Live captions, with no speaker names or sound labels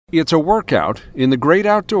It's a workout in the great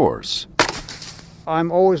outdoors.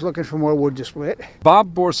 I'm always looking for more wood to split.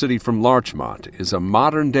 Bob Borsity from Larchmont is a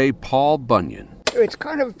modern-day Paul Bunyan. It's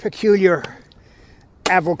kind of a peculiar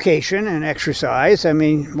avocation and exercise. I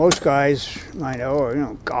mean, most guys I know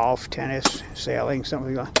are, golf, tennis, sailing,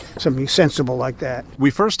 something sensible like that.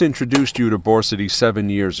 We first introduced you to Borsity 7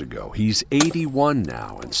 years ago. He's 81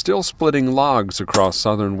 now and still splitting logs across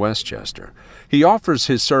southern Westchester. He offers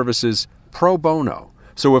his services pro bono.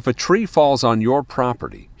 So if a tree falls on your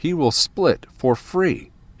property, he will split for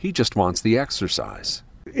free. He just wants the exercise.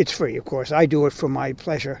 It's free, of course. I do it for my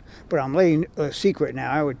pleasure. But I'm letting a secret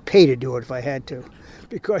now. I would pay to do it if I had to,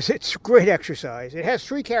 because it's great exercise. It has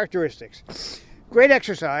 3 characteristics. Great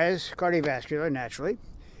exercise, cardiovascular, naturally.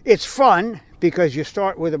 It's fun because you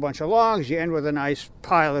start with a bunch of logs, you end with a nice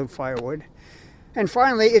pile of firewood. And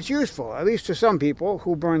finally, it's useful, at least to some people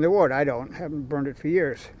who burn the wood. I haven't burned it for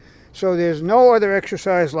years. So there's no other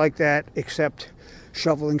exercise like that except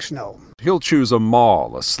shoveling snow. He'll choose a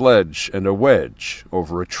maul, a sledge, and a wedge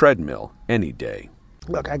over a treadmill any day.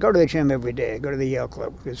 Look, I go to the gym every day. I go to the Yale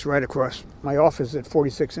Club. It's right across my office at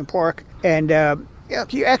 46 and Park. And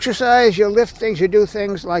you exercise, you lift things, you do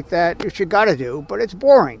things like that, which you got to do, but it's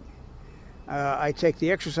boring. I take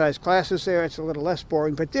the exercise classes there. It's a little less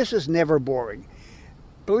boring, but this is never boring.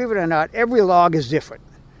 Believe it or not, every log is different.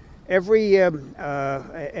 And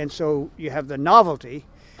so you have the novelty,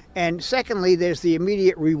 and secondly, there's the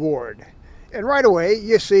immediate reward. And right away,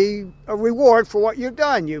 you see a reward for what you've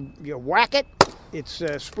done. You whack it, it's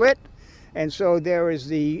split, and so there is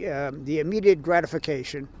the immediate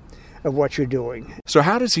gratification of what you're doing. So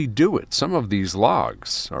how does he do it? Some of these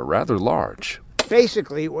logs are rather large.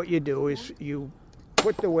 Basically, what you do is you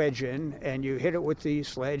put the wedge in, and you hit it with the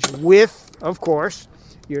sledge with, of course,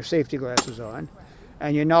 your safety glasses on.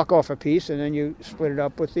 And you knock off a piece, and then you split it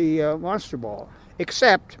up with the monster ball.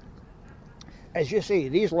 Except, as you see,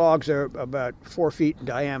 these logs are about 4 feet in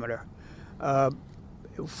diameter.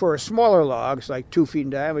 For smaller logs, like 2 feet in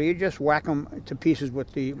diameter, you just whack them to pieces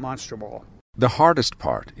with the monster ball. The hardest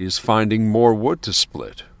part is finding more wood to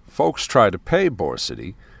split. Folks try to pay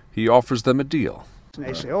Borsity. He offers them a deal. And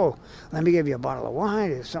they say, oh, let me give you a bottle of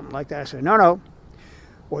wine or something like that. I say, no.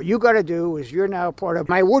 What you got to do is you're now part of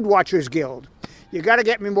my Wood Watchers Guild. You got to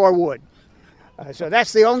get me more wood. So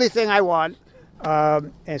that's the only thing I want.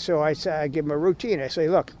 And so I give them a routine. I say,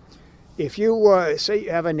 look, if you say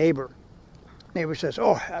you have a neighbor says,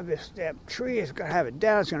 oh, I have this damn tree, it's going to have it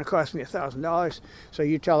down, it's going to cost me $1,000. So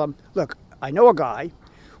you tell them, look, I know a guy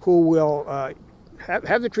who will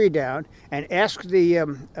have the tree down and ask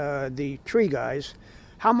the tree guys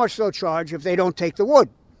how much they'll charge if they don't take the wood.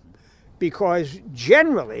 Because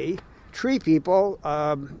generally, tree people,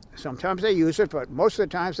 sometimes they use it, but most of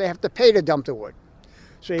the times they have to pay to dump the wood.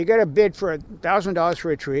 So you get a bid for $1,000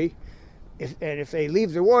 for a tree, and if they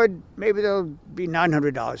leave the wood, maybe they'll be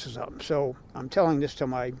 $900 or something. So I'm telling this to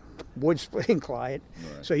my wood splitting client.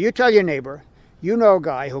 Right. So you tell your neighbor, you know a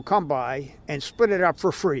guy who'll come by and split it up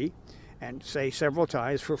for free, and say several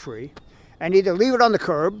times for free, and either leave it on the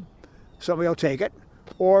curb, somebody will take it,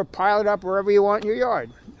 or pile it up wherever you want in your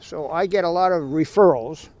yard. So I get a lot of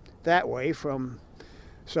referrals that way from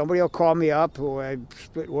somebody will call me up who I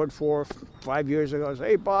split wood 4 or 5 years ago and say,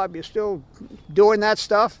 hey, Bob, you still doing that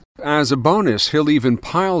stuff? As a bonus, he'll even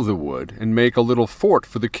pile the wood and make a little fort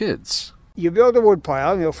for the kids. You build a wood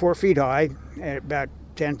pile, 4 feet high and about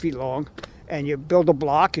 10 feet long, and you build a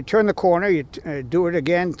block, you turn the corner, you do it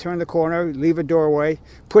again, turn the corner, leave a doorway,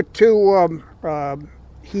 put 2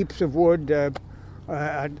 heaps of wood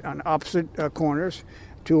on opposite corners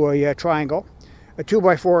to a triangle, a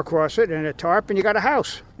 2x4 across it, and a tarp, and you got a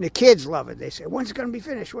house. And the kids love it. They say, when's it going to be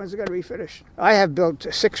finished? When's it going to be finished? I have built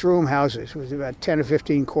 6-room houses with about 10 or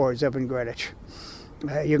 15 cords up in Greenwich.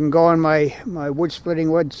 You can go on my wood splitting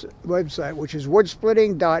website, which is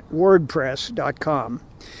woodsplitting.wordpress.com,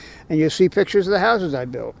 and you'll see pictures of the houses I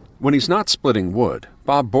built. When he's not splitting wood,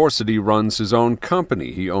 Bob Borsity runs his own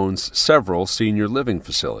company. He owns several senior living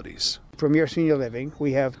facilities. Premier Senior Living.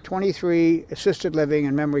 We have 23 assisted living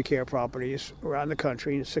and memory care properties around the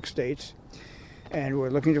country in 6 states, and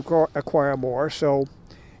we're looking to acquire more. So,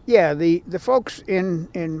 yeah, the folks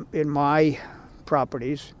in my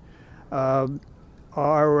properties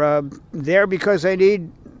are there because they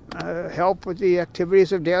need help with the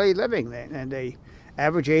activities of daily living, and the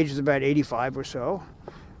average age is about 85 or so,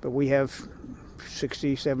 but we have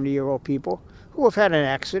 60, 70-year-old people who have had an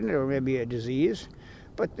accident or maybe a disease.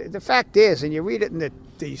 But the fact is, and you read it in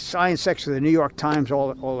the science section of the New York Times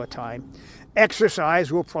all the time,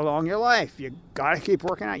 exercise will prolong your life. You got to keep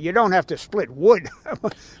working out. You don't have to split wood,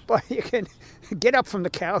 but you can get up from the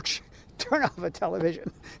couch, turn off a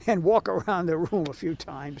television and walk around the room a few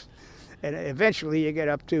times. And eventually you get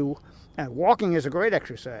up to, and walking is a great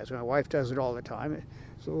exercise. My wife does it all the time.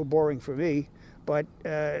 It's a little boring for me, but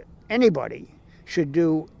anybody should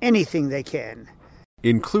do anything they can,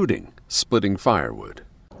 including splitting firewood.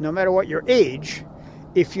 No matter what your age,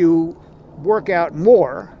 if you work out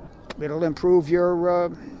more, it'll improve your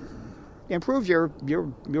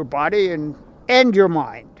body and your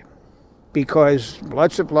mind, because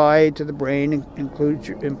blood supply to the brain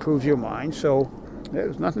improves your mind. So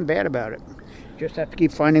there's nothing bad about it. You just have to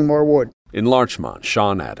keep finding more wood. In Larchmont,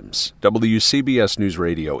 Sean Adams, WCBS News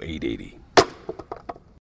Radio 880.